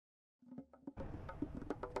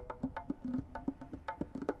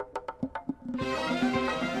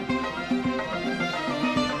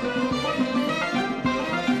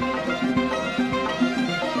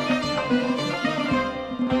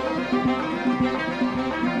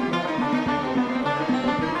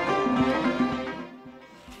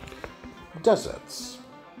Deserts.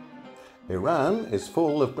 Iran is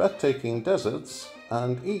full of breathtaking deserts,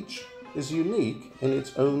 and each is unique in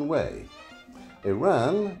its own way.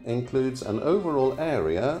 Iran includes an overall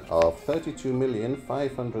area of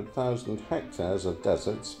 32,500,000 hectares of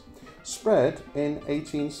deserts spread in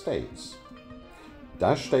 18 states.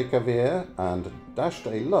 Dasht-e and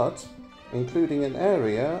Dasht-e, including an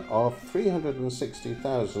area of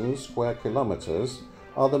 360,000 square kilometers,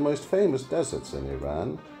 are the most famous deserts in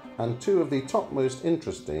Iran and two of the top most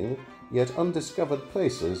interesting yet undiscovered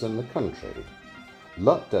places in the country.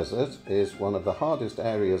 Lut Desert is one of the hardest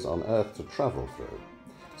areas on Earth to travel through.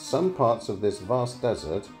 Some parts of this vast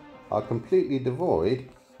desert are completely devoid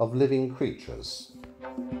of living creatures.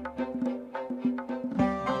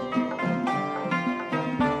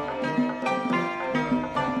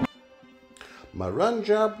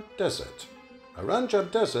 Maranjab Desert.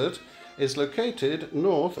 Maranjab Desert is located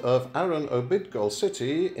north of Aran-o-Bidgol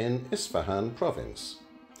city in Isfahan province.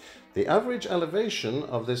 The average elevation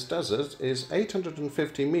of this desert is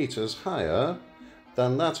 850 meters higher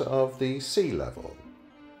than that of the sea level.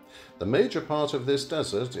 The major part of this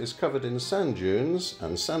desert is covered in sand dunes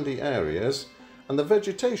and sandy areas, and the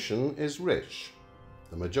vegetation is rich.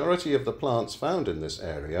 The majority of the plants found in this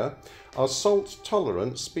area are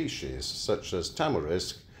salt-tolerant species such as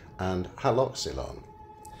tamarisk and haloxylon.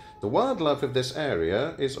 The wildlife of this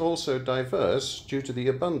area is also diverse due to the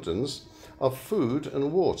abundance of food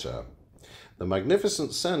and water. The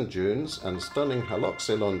magnificent sand dunes and stunning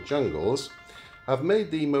haloxylon jungles have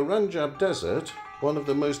made the Maranjab Desert one of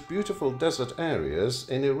the most beautiful desert areas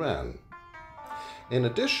in Iran. In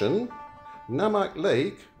addition, Namak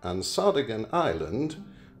Lake and Sardigan Island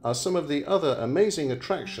are some of the other amazing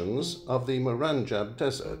attractions of the Maranjab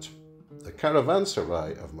Desert. The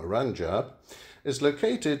caravanserai of Maranjab is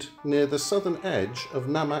located near the southern edge of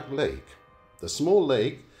Namak Lake. The small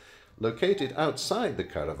lake, located outside the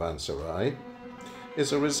caravanserai,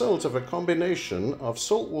 is a result of a combination of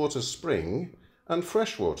saltwater spring and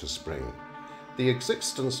freshwater spring, the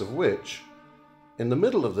existence of which, in the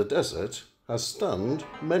middle of the desert, has stunned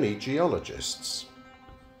many geologists.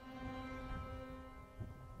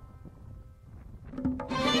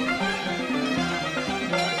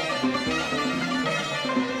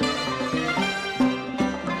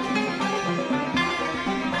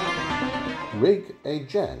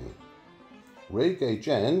 Rige-e.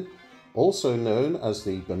 Rige-e, also known as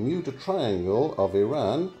the Bermuda Triangle of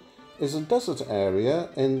Iran, is a desert area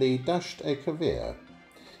in the Dasht-e.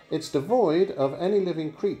 It's devoid of any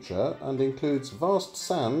living creature and includes vast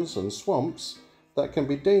sands and swamps that can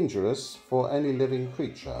be dangerous for any living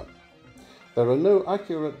creature. There are no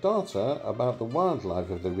accurate data about the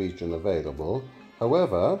wildlife of the region available.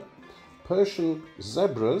 However, Persian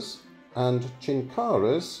zebras and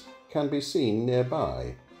chinkaras can be seen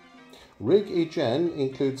nearby. Rige-e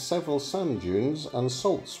includes several sand dunes and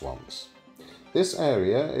salt swamps. This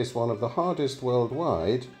area is one of the hardest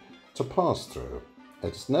worldwide to pass through.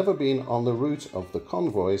 It's never been on the route of the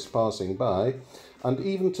convoys passing by, and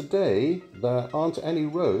even today there aren't any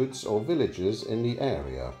roads or villages in the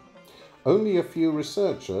area. Only a few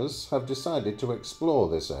researchers have decided to explore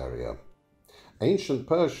this area. Ancient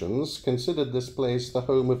Persians considered this place the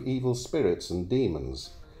home of evil spirits and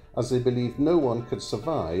demons, as they believed no one could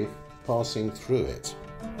survive passing through it.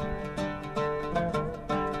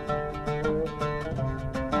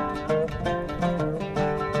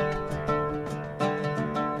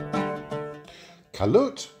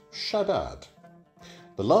 Kalut Shaddad.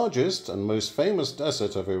 The largest and most famous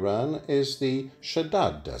desert of Iran is the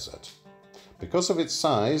Shaddad Desert. Because of its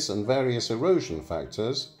size and various erosion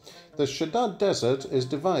factors, the Shaddad Desert is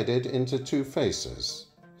divided into two phases.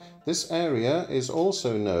 This area is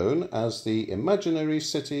also known as the Imaginary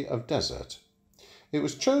City of Desert. It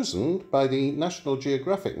was chosen by the National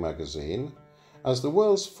Geographic magazine as the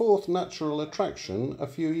world's fourth natural attraction a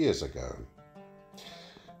few years ago.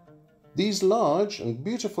 These large and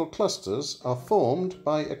beautiful clusters are formed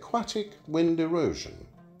by aquatic wind erosion.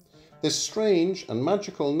 This strange and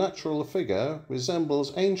magical natural figure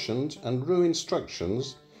resembles ancient and ruined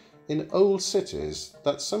structures in old cities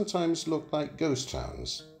that sometimes look like ghost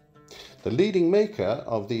towns. The leading maker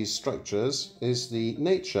of these structures is the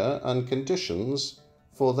nature and conditions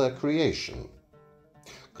for their creation.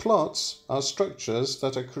 Clots are structures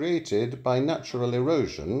that are created by natural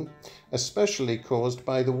erosion, especially caused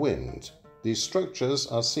by the wind. These structures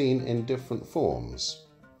are seen in different forms.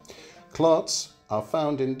 Clots are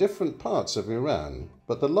found in different parts of Iran,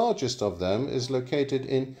 but the largest of them is located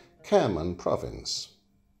in Kerman province.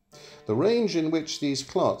 The range in which these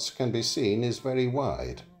clots can be seen is very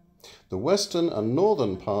wide. The western and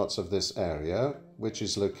northern parts of this area, which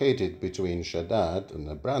is located between Shaddad and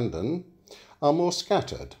Nebrandon, are more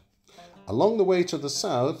scattered. Along the way to the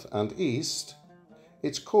south and east,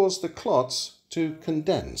 it's caused the clots to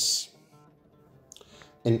condense.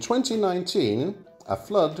 In 2019, a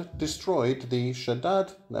flood destroyed the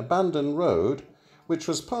Shaddad-Nebrandon road, which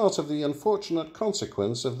was part of the unfortunate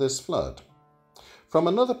consequence of this flood. From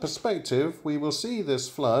another perspective, we will see this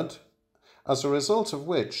flood, as a result of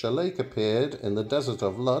which a lake appeared in the desert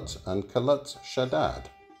of Lut and Kalut Shaddad.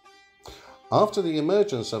 After the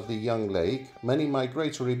emergence of the young lake, many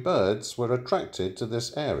migratory birds were attracted to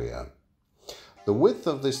this area. The width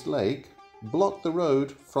of this lake blocked the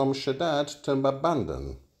road from Shaddad to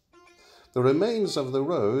Nebrandon. The remains of the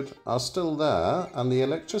road are still there, and the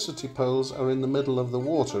electricity poles are in the middle of the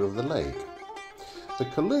water of the lake. The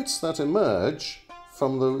Kaluts that emerge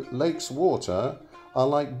from the lake's water are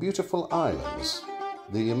like beautiful islands.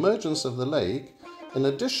 The emergence of the lake, in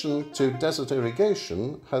addition to desert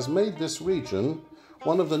irrigation, has made this region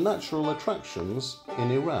one of the natural attractions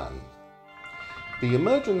in Iran. The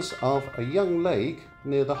emergence of a young lake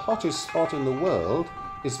near the hottest spot in the world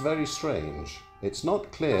is very strange. It's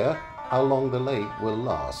not clear how long the lake will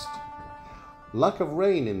last. Lack of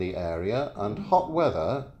rain in the area and hot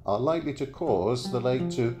weather are likely to cause the lake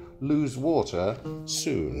to lose water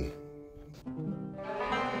soon.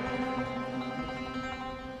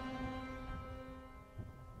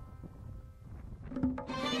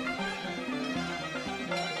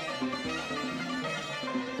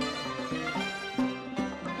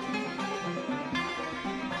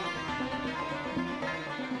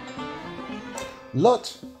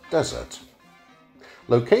 Lut Desert.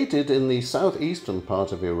 Located in the southeastern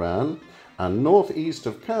part of Iran and northeast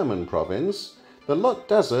of Kerman province, the Lut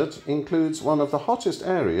Desert includes one of the hottest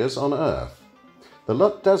areas on Earth. The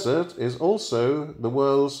Lut Desert is also the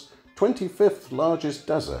world's 25th largest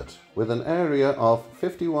desert, with an area of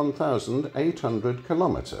 51,800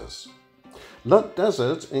 kilometers. Lut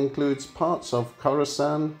Desert includes parts of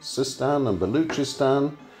Khorasan, Sistan and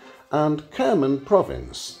Baluchistan, and Kerman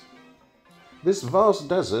province. This vast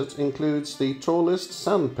desert includes the tallest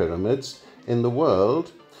sand pyramids in the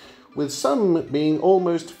world, with some being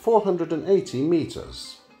almost 480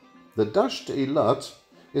 meters. The Dasht-e Lut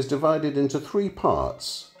is divided into 3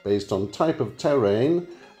 parts, based on type of terrain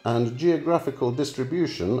and geographical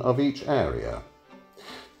distribution of each area.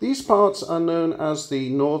 These parts are known as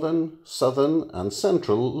the Northern, Southern and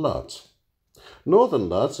Central Lut. Northern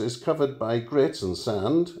Lut is covered by grit and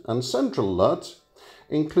sand, and Central Lut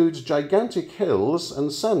includes gigantic hills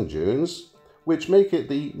and sand dunes, which make it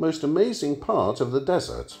the most amazing part of the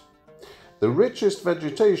desert. The richest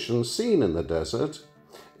vegetation seen in the desert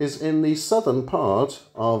is in the southern part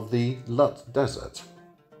of the Lut Desert.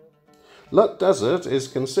 Lut Desert is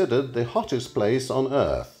considered the hottest place on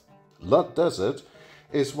Earth. Lut Desert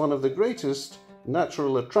is one of the greatest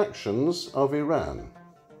natural attractions of Iran.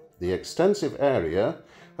 The extensive area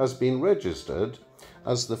has been registered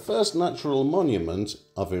as the first natural monument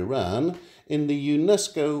of Iran in the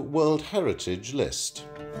UNESCO World Heritage List.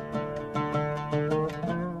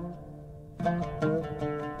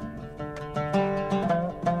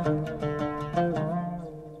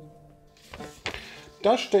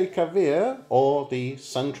 Dasht-e or the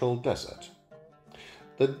Central Desert.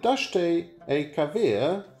 The Dasht-e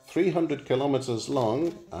 300 kilometers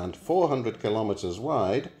long and 400 kilometers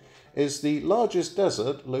wide, is the largest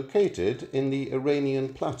desert located in the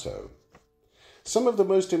Iranian plateau. Some of the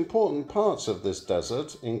most important parts of this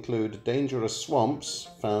desert include dangerous swamps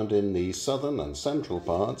found in the southern and central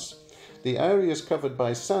parts, the areas covered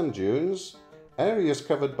by sand dunes, areas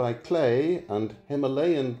covered by clay and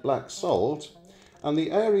Himalayan black salt, and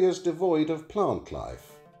the areas devoid of plant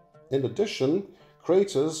life. In addition,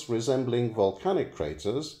 craters resembling volcanic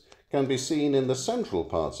craters can be seen in the central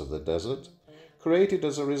parts of the desert, created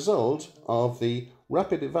as a result of the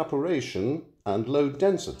rapid evaporation and low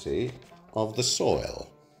density of the soil.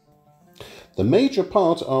 The major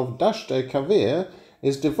part of Dasht-e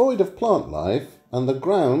is devoid of plant life, and the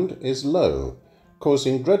ground is low,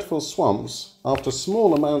 causing dreadful swamps after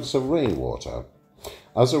small amounts of rainwater.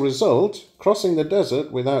 As a result, crossing the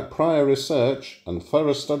desert without prior research and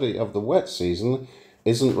thorough study of the wet season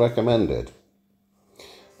isn't recommended.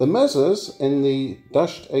 The mezas in the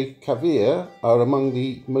Dasht-e are among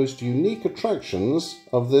the most unique attractions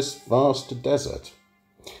of this vast desert.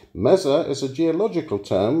 Meza is a geological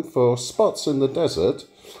term for spots in the desert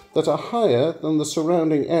that are higher than the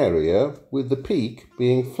surrounding area, with the peak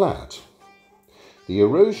being flat. The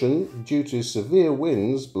erosion due to severe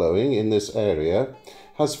winds blowing in this area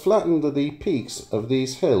has flattened the peaks of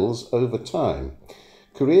these hills over time,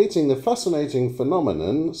 creating the fascinating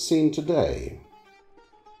phenomenon seen today.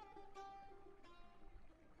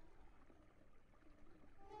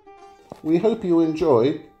 We hope you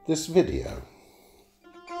enjoyed this video.